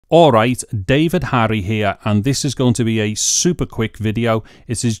Alright, David Harry here, and this is going to be a super quick video.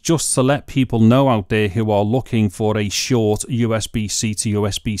 It is just to let people know out there who are looking for a short USB-C to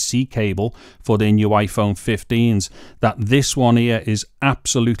USB-C cable for their new iPhone 15s that this one here is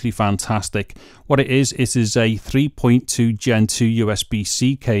absolutely fantastic. What it is a 3.2 Gen 2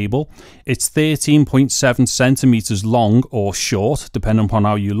 USB-C cable. It's 13.7 centimeters long or short, depending upon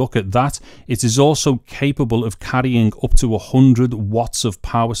how you look at that. It is also capable of carrying up to 100 watts of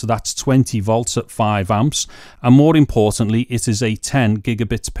power, so that's 20 volts at 5 amps. And more importantly, it is a 10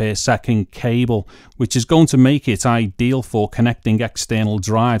 gigabits per second cable, which is going to make it ideal for connecting external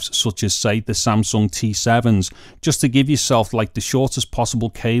drives, such as say the Samsung T7s, just to give yourself like the shortest possible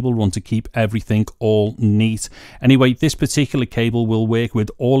cable run to keep everything all neat. Anyway, this particular cable will work with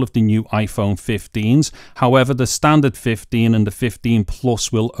all of the new iPhone 15s. However, the standard 15 and the 15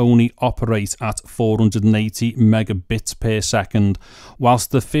 Plus will only operate at 480 megabits per second,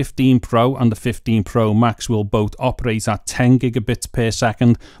 whilst the 15 Pro and the 15 Pro Max will both operate at 10 gigabits per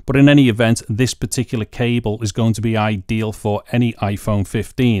second. But in any event, this particular cable is going to be ideal for any iPhone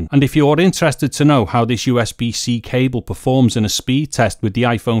 15. And if you're interested to know how this USB-C cable performs in a speed test with the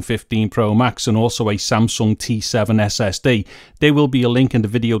iPhone 15 Pro Max and also a Samsung T7 SSD, there will be a link in the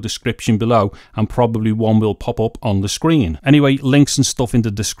video description below, and probably one will pop up on the screen. Anyway, links and stuff in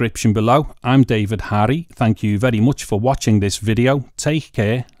the description below. I'm David Harry. Thank you very much for watching this video. Take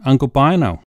care and goodbye now.